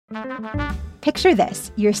Picture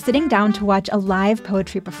this. You're sitting down to watch a live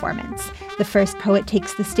poetry performance. The first poet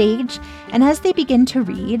takes the stage, and as they begin to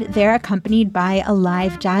read, they're accompanied by a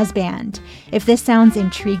live jazz band. If this sounds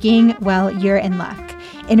intriguing, well, you're in luck.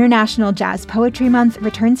 International Jazz Poetry Month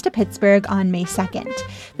returns to Pittsburgh on May 2nd.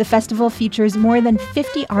 The festival features more than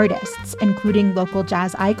 50 artists, including local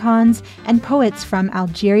jazz icons and poets from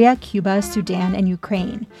Algeria, Cuba, Sudan, and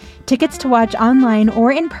Ukraine. Tickets to watch online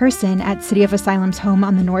or in person at City of Asylum's home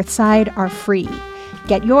on the north side are free.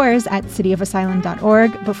 Get yours at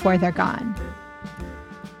cityofasylum.org before they're gone.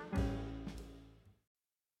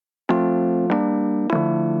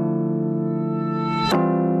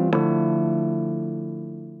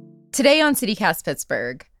 Today on CityCast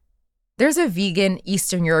Pittsburgh, there's a vegan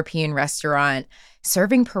Eastern European restaurant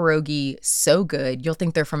serving pierogi so good you'll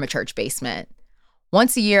think they're from a church basement.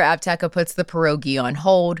 Once a year, Apteka puts the pierogi on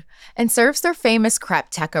hold and serves their famous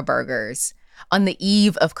Krapteka burgers. On the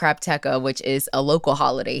eve of Krapteka, which is a local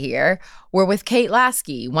holiday here, we're with Kate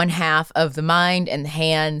Lasky, one half of the mind and the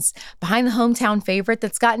hands behind the hometown favorite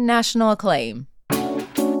that's gotten national acclaim.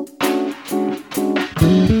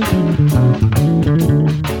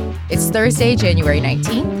 It's Thursday, January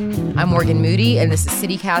 19th. I'm Morgan Moody, and this is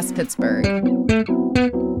CityCast Pittsburgh.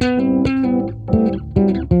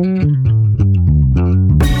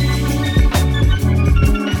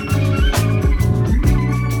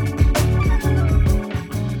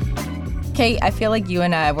 Kate, I feel like you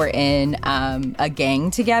and I were in a gang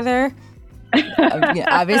together.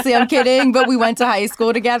 Obviously, I'm kidding, but we went to high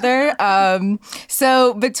school together.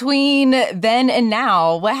 So between then and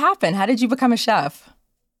now, what happened? How did you become a chef?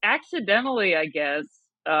 Accidentally, I guess.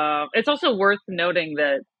 It's also worth noting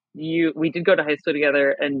that we did go to high school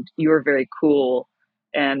together, and you were very cool,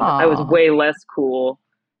 and I was way less cool.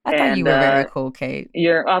 I thought you were very cool, Kate.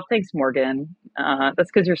 Thanks, Morgan. That's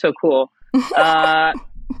because you're so cool.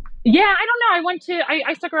 Yeah, I don't know.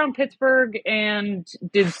 I stuck around Pittsburgh and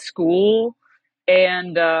did school,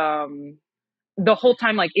 and the whole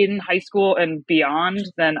time, like in high school and beyond,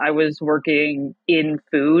 then I was working in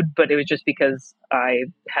food, but it was just because I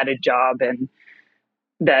had a job and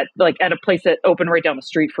that like at a place that opened right down the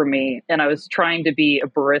street from me, and I was trying to be a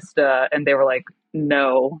barista, and they were like,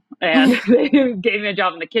 no, and they gave me a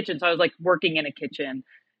job in the kitchen. So I was like working in a kitchen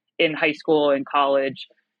in high school and college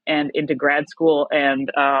and into grad school. And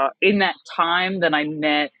in that time, then I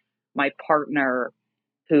met my partner,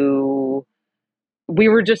 who we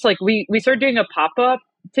were just like, we started doing a pop-up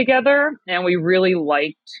together, and we really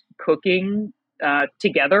liked cooking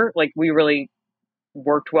together. Like we really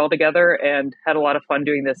worked well together and had a lot of fun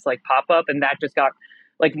doing this like pop-up, and that just got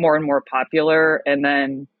like more and more popular. And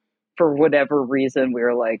then for whatever reason, we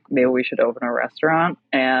were like, maybe we should open a restaurant.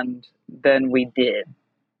 And then we did.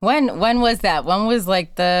 When was that? When was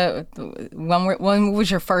like when was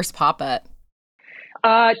your first pop-up?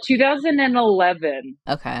 2011.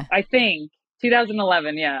 Okay. I think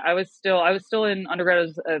 2011. Yeah. I was still in undergrad.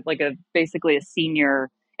 I was basically a senior,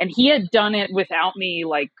 and he had done it without me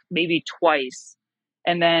like maybe twice.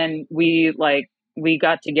 And then we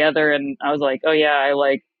got together, and I was like, oh yeah, I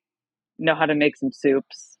like know how to make some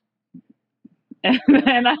soups. And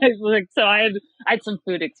then I had some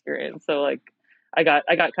food experience. So like I got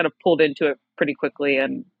kind of pulled into it pretty quickly.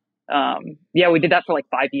 And we did that for like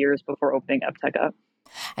 5 years before opening Apteka.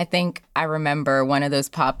 I think I remember one of those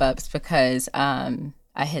pop-ups because I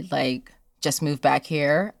had like just moved back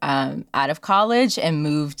here out of college and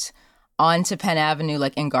moved on to Penn Avenue,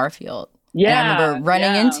 like in Garfield. Yeah, and I remember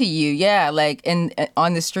running into you, like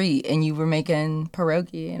on the street, and you were making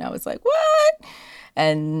pierogi, and I was like, what?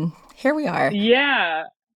 And here we are. Yeah,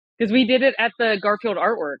 because we did it at the Garfield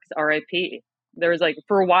Artworks, RIP. There was like,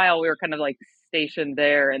 for a while, we were kind of like stationed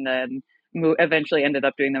there, and then eventually ended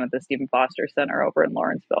up doing them at the Stephen Foster Center over in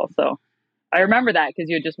Lawrenceville. So I remember that because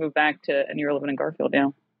you had just moved back and you were living in Garfield,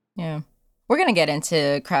 Yeah. We're going to get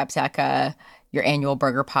into Krapteka, your annual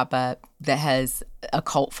burger pop-up that has a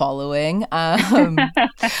cult following.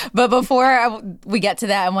 But before we get to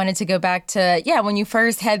that, I wanted to go back to, when you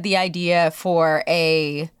first had the idea for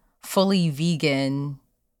a fully vegan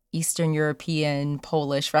Eastern European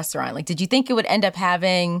Polish restaurant. Like, did you think it would end up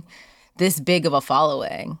having this big of a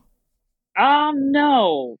following?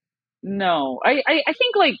 No. I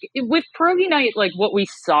think like with Pierogi Night, like what we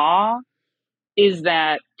saw is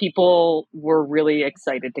that people were really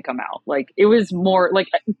excited to come out. Like it was more like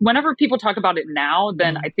whenever people talk about it now,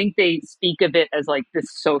 then I think they speak of it as like this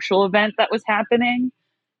social event that was happening,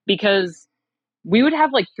 because we would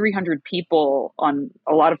have like 300 people on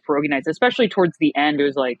a lot of Pierogi Nights, especially towards the end. It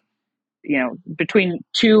was like, between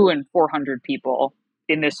 200 and 400 people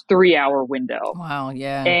in this 3-hour window. Wow,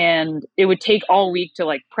 yeah. And it would take all week to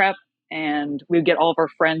like prep, and we would get all of our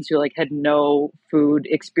friends who like had no food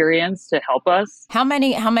experience to help us. How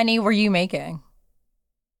many were you making?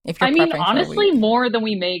 If you're I mean, prepping for a honestly, week. more than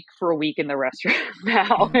we make for a week in the restaurant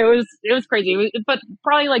now. Yeah. It was crazy. But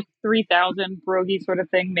probably like 3,000 pierogi sort of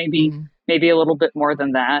thing, Mm. maybe a little bit more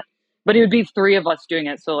than that. But it would be three of us doing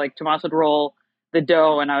it. So like Tomas would roll the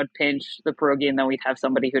dough, and I would pinch the pierogi, and then we'd have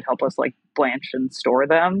somebody who'd help us like blanch and store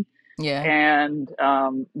them. Yeah. And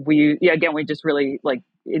we just really like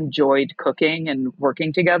enjoyed cooking and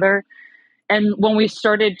working together. And when we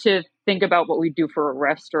started to think about what we do for a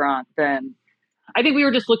restaurant, then I think we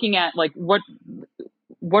were just looking at like what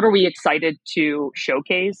are we excited to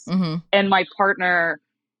showcase. Hmm. And my partner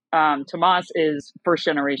Tomas is first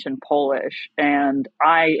generation Polish, and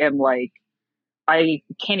I am like, I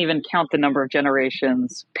can't even count the number of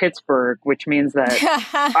generations Pittsburgh, which means that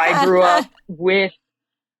I grew up with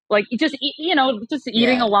like just eating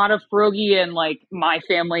Yeah. a lot of pierogi. And like my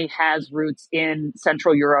family has roots in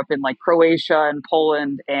Central Europe, in like Croatia and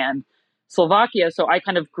Poland and Slovakia. So I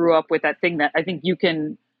kind of grew up with that thing that I think you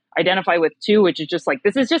can identify with too, which is just like,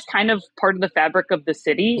 this is just kind of part of the fabric of the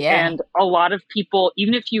city. Yeah. And a lot of people,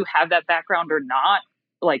 even if you have that background or not,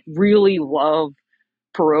 like really love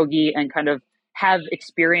pierogi and kind of have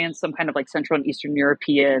experienced some kind of like Central and Eastern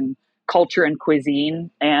European culture and cuisine.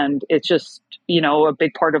 And it's just, a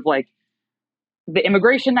big part of like the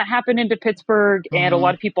immigration that happened into Pittsburgh. And a Hmm.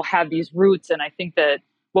 lot of people have these roots. And I think that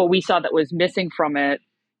what we saw that was missing from it,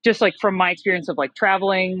 just like from my experience of like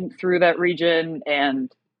traveling through that region, and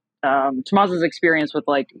Tomas's experience with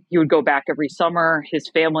like, he would go back every summer. His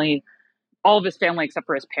family, all of his family except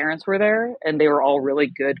for his parents were there, and they were all really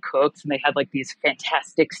good cooks, and they had like these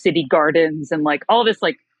fantastic city gardens and like all this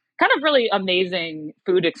like kind of really amazing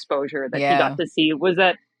food exposure that he got Yeah. to see. Was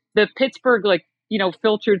that the Pittsburgh, like,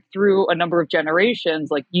 filtered through a number of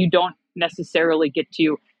generations, like you don't necessarily get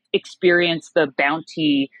to experience the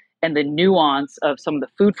bounty and the nuance of some of the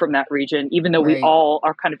food from that region, even though we Right. all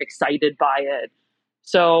are kind of excited by it.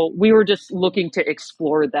 So we were just looking to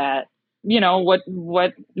explore that, what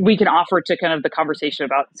we can offer to kind of the conversation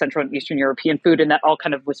about Central and Eastern European food. And that all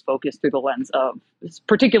kind of was focused through the lens of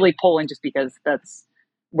particularly Poland, just because that's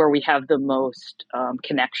where we have the most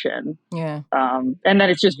connection. Yeah. And then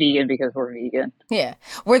it's just vegan because we're vegan. Yeah.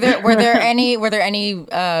 Were there any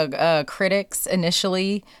critics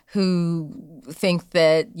initially who think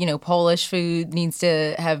that, Polish food needs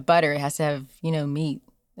to have butter, it has to have, meat.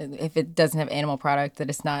 If it doesn't have animal product, that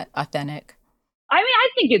it's not authentic. I mean, I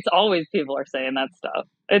think it's always people are saying that stuff.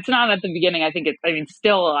 It's not at the beginning.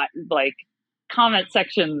 Still like comment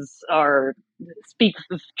sections speak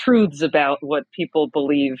truths about what people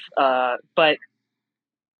believe. But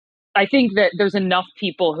I think that there's enough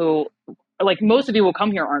people who, like, most of the people who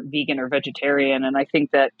come here aren't vegan or vegetarian. And I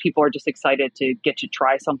think that people are just excited to get to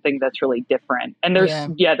try something that's really different. And there's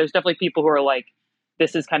definitely people who are like,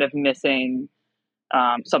 this is kind of missing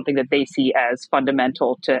something that they see as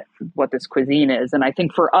fundamental to what this cuisine is. And I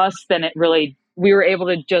think for us, then we were able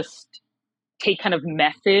to just take kind of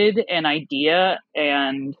method and idea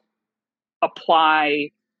and apply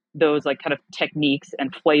those like kind of techniques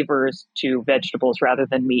and flavors to vegetables rather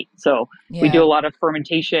than meat. So we do a lot of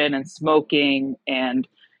fermentation and smoking and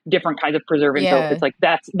different kinds of preserving. So it's like,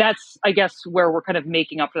 that's, I guess, where we're kind of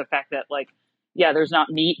making up for the fact that like, there's not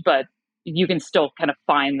meat, but you can still kind of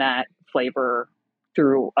find that flavor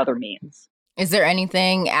through other means. Is there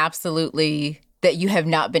anything absolutely that you have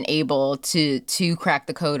not been able to crack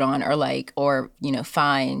the code on, or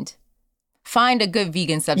find a good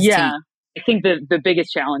vegan substitute? Yeah, I think the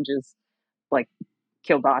biggest challenge is like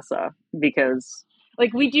kielbasa, because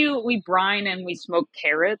like we brine and we smoke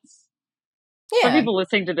carrots. Some people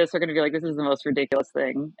listening to this are going to be like, this is the most ridiculous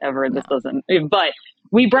thing ever. And this doesn't, but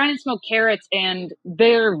we brine and smoke carrots, and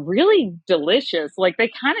they're really delicious. Like they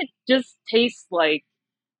kind of just taste like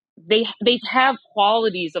they have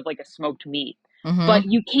qualities of like a smoked meat, but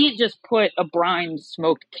you can't just put a brined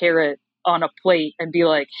smoked carrot on a plate and be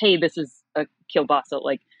like, hey, this is a kielbasa.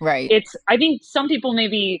 Like, right. I think some people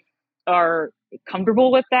maybe are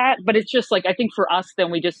comfortable with that, but it's just like, I think for us, then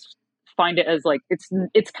we just find it as like,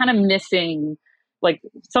 it's kind of missing, like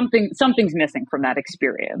something's missing from that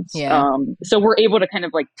experience. So we're able to kind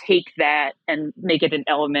of like take that and make it an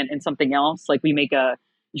element in something else. Like we make a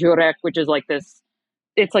żurek, which is like this,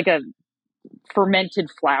 it's like a fermented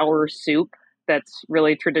flour soup that's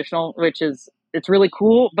really traditional, it's really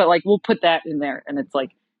cool, but like we'll put that in there, and it's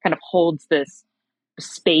like kind of holds this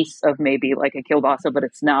space of maybe like a kielbasa, but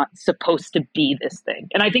it's not supposed to be this thing.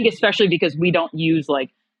 And I think especially because we don't use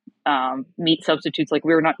like meat substitutes, like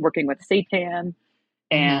we're not working with seitan,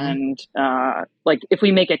 And like if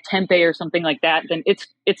we make a tempeh or something like that, then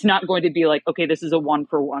it's not going to be like, okay, this is a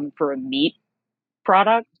 1-for-1 for a meat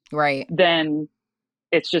product. Right. Then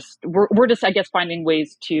it's just we're just, I guess, finding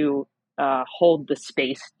ways to hold the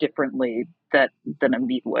space differently than a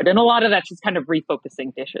meat would. And a lot of that's just kind of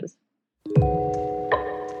refocusing dishes.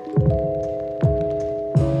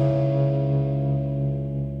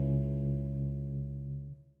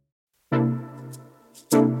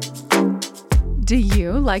 Do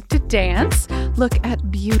you like to dance? Look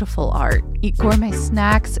at beautiful art, eat gourmet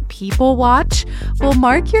snacks, people watch? Well,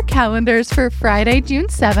 mark your calendars for Friday, June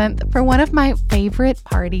 7th for one of my favorite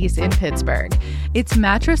parties in Pittsburgh. It's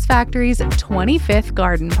Mattress Factory's 25th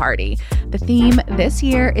garden party. The theme this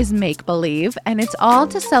year is Make Believe, and it's all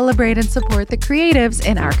to celebrate and support the creatives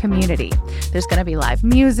in our community. There's going to be live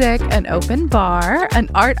music, an open bar, an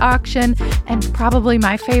art auction, and probably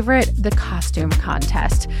my favorite, the costume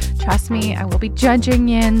contest. Trust me, I will be judging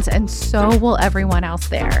yins, and so will everyone else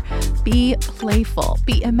there. Be playful,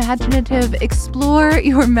 be imaginative, explore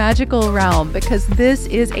your magical realm, because this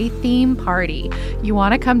is a theme party. You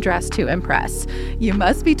want to come dressed to impress. You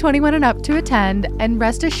must be 21 and up to attend, and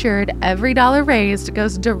rest assured, every dollar raised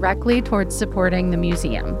goes directly towards supporting the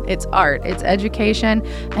museum, its art, its education,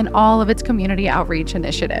 and all of its community outreach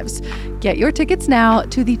initiatives. Get your tickets now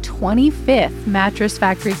to the 25th Mattress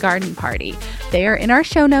Factory Garden Party. They are in our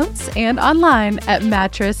show notes and online at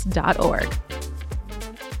mattress.org.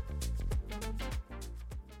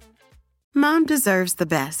 Mom deserves the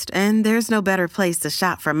best, and there's no better place to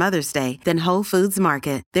shop for Mother's Day than Whole Foods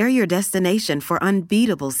Market. They're your destination for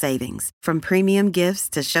unbeatable savings, from premium gifts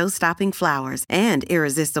to show-stopping flowers and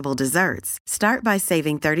irresistible desserts. Start by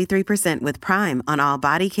saving 33% with Prime on all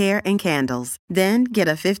body care and candles. Then get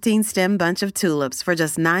a 15-stem bunch of tulips for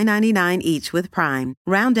just $9.99 each with Prime.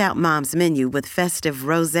 Round out Mom's menu with festive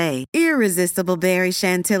rosé, irresistible berry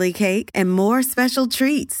chantilly cake, and more special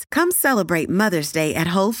treats. Come celebrate Mother's Day at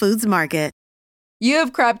Whole Foods Market. You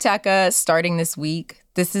have Crepteca starting this week.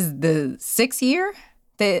 This is the 6th year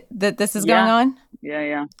that this is going on?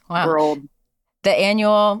 Yeah. Wow. We're old. The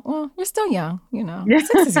annual, well, you're still young,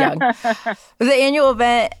 6 is young. But the annual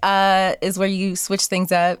event is where you switch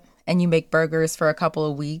things up and you make burgers for a couple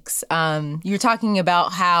of weeks. You're talking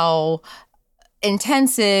about how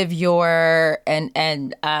intensive your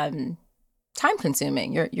and time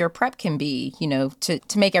consuming your prep can be, to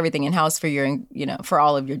make everything in-house for your, for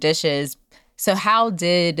all of your dishes. So how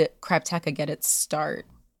did Crepteca get its start?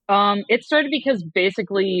 It started because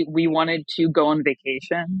basically we wanted to go on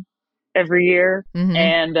vacation every year. Mm-hmm.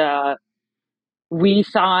 And we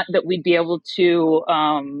thought that we'd be able to,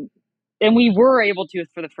 and we were able to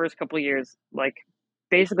for the first couple of years, like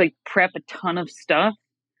basically prep a ton of stuff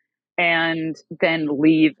and then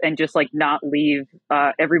leave and just like not leave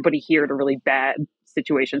everybody here at a really bad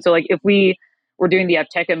situation. So like if we were doing the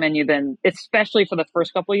Apteca menu, then especially for the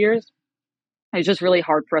first couple of years, it's just really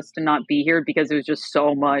hard for us to not be here because it was just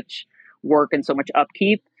so much work and so much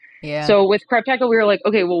upkeep. Yeah. So with Crepteca, we were like,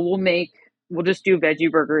 okay, well, we'll just do veggie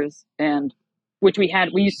burgers, and which we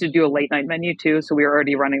used to do a late night menu too. So we were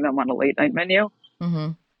already running them on a late night menu.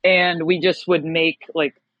 Mm-hmm. And we just would make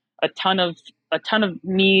like a ton of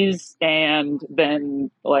mies and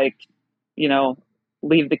then like,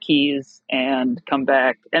 leave the keys and come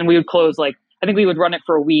back. And we would close I think we would run it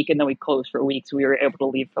for a week and then we'd close for a week. So we were able to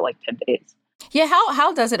leave for 10 days. Yeah.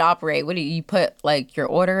 How does it operate? What do you put your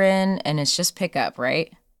order in and it's just pickup,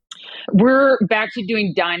 right? We're back to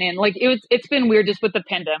doing dine-in. It's been weird just with the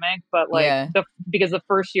pandemic, but because the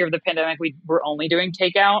first year of the pandemic, we were only doing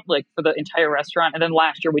takeout for the entire restaurant. And then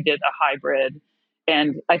last year we did a hybrid,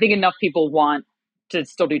 and I think enough people want to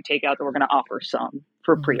still do takeout that we're going to offer some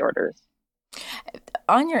for pre-orders.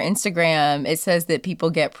 On your Instagram, it says that people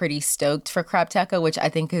get pretty stoked for Crepteca, which I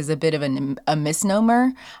think is a bit of a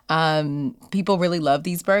misnomer. People really love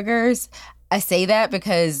these burgers. I say that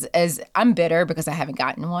because as I'm bitter because I haven't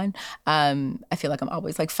gotten one. I feel like I'm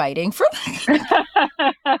always fighting for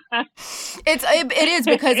it is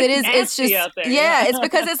because it's just it's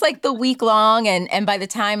because it's the week long and by the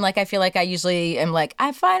time I feel like I usually am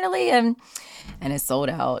I finally am and it's sold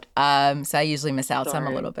out. So I usually miss out. Sorry. So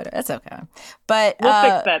I'm a little bitter. That's okay. But we'll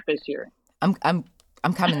fix that this year. I'm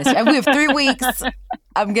coming this year. We have 3 weeks.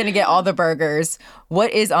 I'm gonna get all the burgers.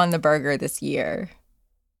 What is on the burger this year?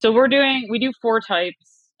 So we do 4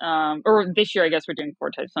 types, or this year, I guess we're doing 4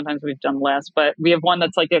 types. Sometimes we've done less, but we have one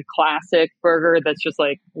that's a classic burger that's just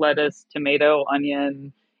lettuce, tomato,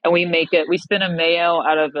 onion. And we spin a mayo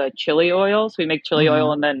out of chili oil. So we make chili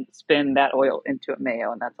oil and then spin that oil into a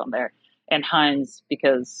mayo, and that's on there. And Heinz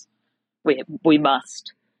because we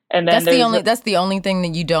must. And then that's the only thing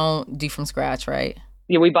that you don't do from scratch, right?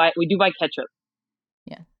 Yeah, we do buy ketchup.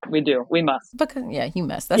 Yeah. We do. We must. Because you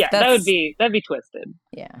must. That'd be twisted.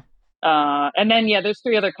 Yeah. And then there's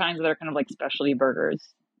 3 other kinds that are kind of like specialty burgers.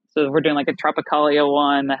 So we're doing like a Tropicalia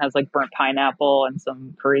one that has like burnt pineapple and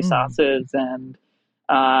some curry sauces, and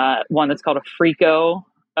one that's called a Frico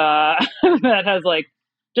that has like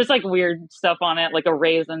just like weird stuff on it, like a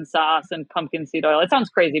raisin sauce and pumpkin seed oil. It sounds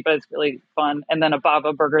crazy, but it's really fun. And then a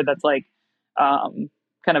Bava burger that's like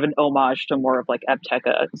kind of an homage to more of like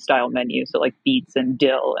Apteca style menu. So like beets and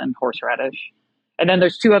dill and horseradish. And then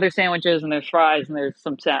there's 2 other sandwiches, and there's fries, and there's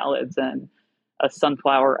some salads, and a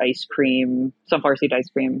sunflower seed ice cream,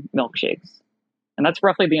 milkshakes. And that's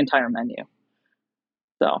roughly the entire menu.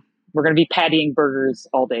 So we're going to be pattying burgers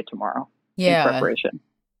all day tomorrow in preparation.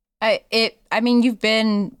 I mean, you've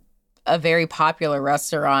been a very popular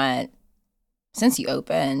restaurant since you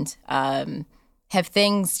opened. Have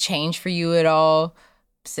things changed for you at all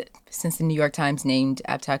since the New York Times named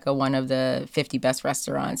Apteca one of the 50 best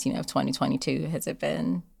restaurants, of 2022? Has it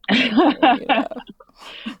been?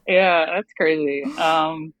 Yeah, that's crazy.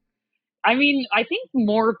 I mean, I think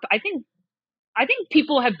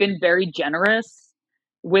people have been very generous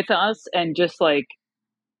with us and just like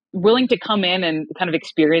willing to come in and kind of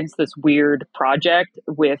experience this weird project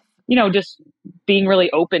with, just being really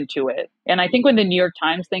open to it. And I think when the New York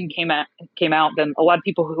Times thing came out, then a lot of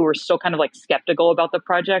people who were still kind of like skeptical about the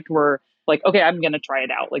project were like, okay, I'm going to try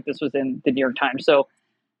it out. Like this was in the New York Times. So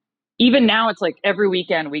even now it's like every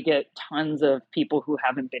weekend we get tons of people who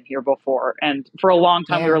haven't been here before. And for a long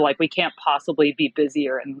time we were like, we can't possibly be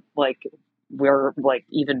busier. And like, we're like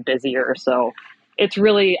even busier. So it's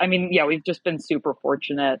really, I mean, we've just been super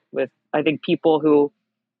fortunate with, I think, people who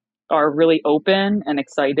are really open and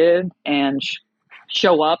excited and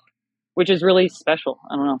show up, which is really special.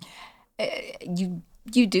 I don't know.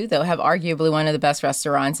 You do, though, have arguably one of the best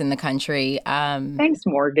restaurants in the country. Thanks,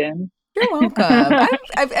 Morgan. You're welcome.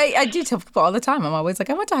 I do tell people all the time. I'm always like,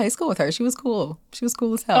 I went to high school with her. She was cool. She was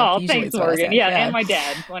cool as hell. Oh, thanks, Morgan. Yeah, and my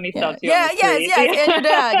dad when he stops you on the street. Yes, and your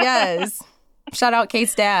dad, yes. Shout out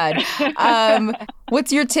Kate's dad.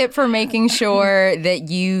 What's your tip for making sure that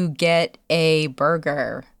you get a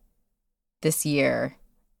burger this year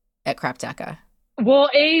at Crapteca? Well,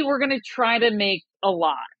 we're going to try to make a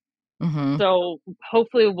lot. Mm-hmm. So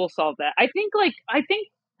hopefully we'll solve that. I think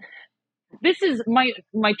this is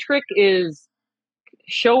my trick is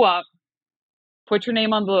show up, put your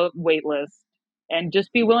name on the wait list, and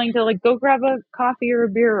just be willing to like go grab a coffee or a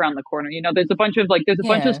beer around the corner. There's a bunch of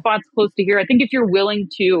spots close to here. I think if you're willing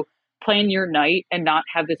to plan your night and not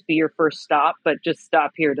have this be your first stop, but just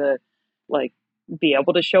stop here to like be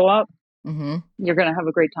able to show up, you're going to have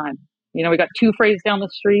a great time. We got 2 Frays down the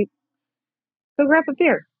street. Go grab a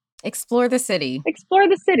beer. Explore the city.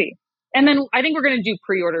 And then I think we're going to do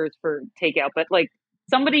pre-orders for takeout. But like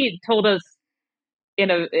somebody told us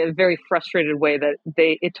in a very frustrated way that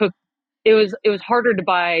it was harder to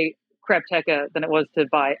buy Crapteca than it was to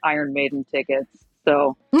buy Iron Maiden tickets.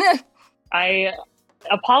 So I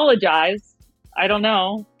apologize. I don't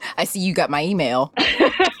know. I see you got my email.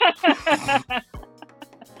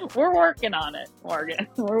 We're working on it, Morgan.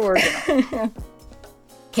 We're working on it.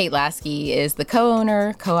 Kate Lasky is the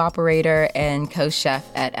co-owner, co-operator, and co-chef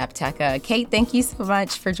at Apteca. Kate, thank you so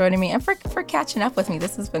much for joining me and for catching up with me.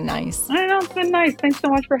 This has been nice. I know, it's been nice. Thanks so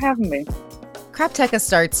much for having me. Crapteca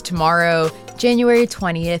starts tomorrow, January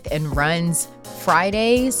 20th, and runs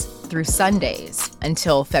Fridays through Sundays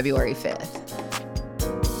until February 5th.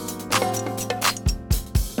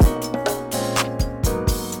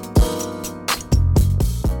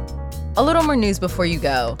 A little more news before you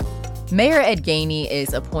go. Mayor Ed Gainey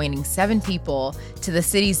is appointing 7 people to the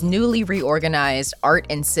city's newly reorganized Art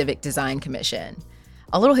and Civic Design Commission.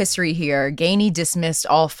 A little history here. Gainey dismissed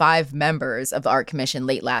all 5 members of the Art Commission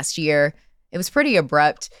late last year. It was pretty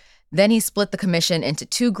abrupt. Then he split the commission into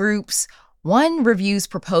 2 groups. One reviews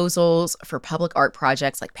proposals for public art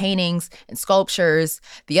projects like paintings and sculptures.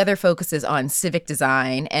 The other focuses on civic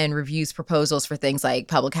design and reviews proposals for things like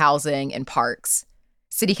public housing and parks.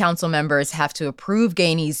 City council members have to approve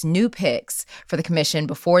Gainey's new picks for the commission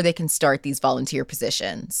before they can start these volunteer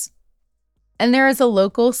positions. And there is a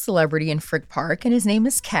local celebrity in Frick Park, and his name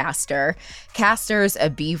is Castor. Castor's a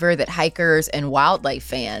beaver that hikers and wildlife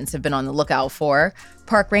fans have been on the lookout for.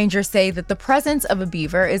 Park rangers say that the presence of a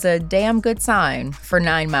beaver is a damn good sign for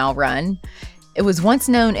 9 Mile Run. It was once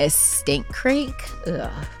known as Stink Creek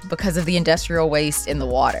because of the industrial waste in the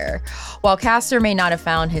water. While Castor may not have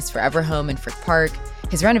found his forever home in Frick Park,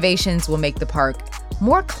 his renovations will make the park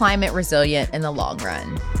more climate resilient in the long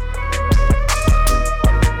run.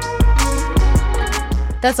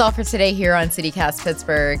 That's all for today here on CityCast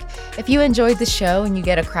Pittsburgh. If you enjoyed the show and you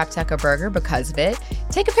get a Crapteca burger because of it,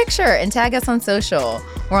 take a picture and tag us on social.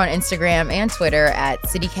 We're on Instagram and Twitter at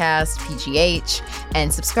CityCastPGH,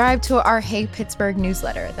 and subscribe to our Hey Pittsburgh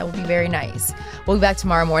newsletter. That will be very nice. We'll be back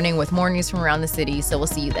tomorrow morning with more news from around the city, so we'll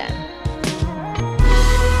see you then.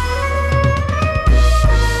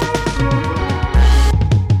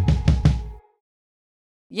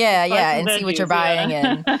 Yeah, and see what you're buying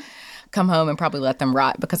and come home and probably let them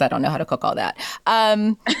rot because I don't know how to cook all that.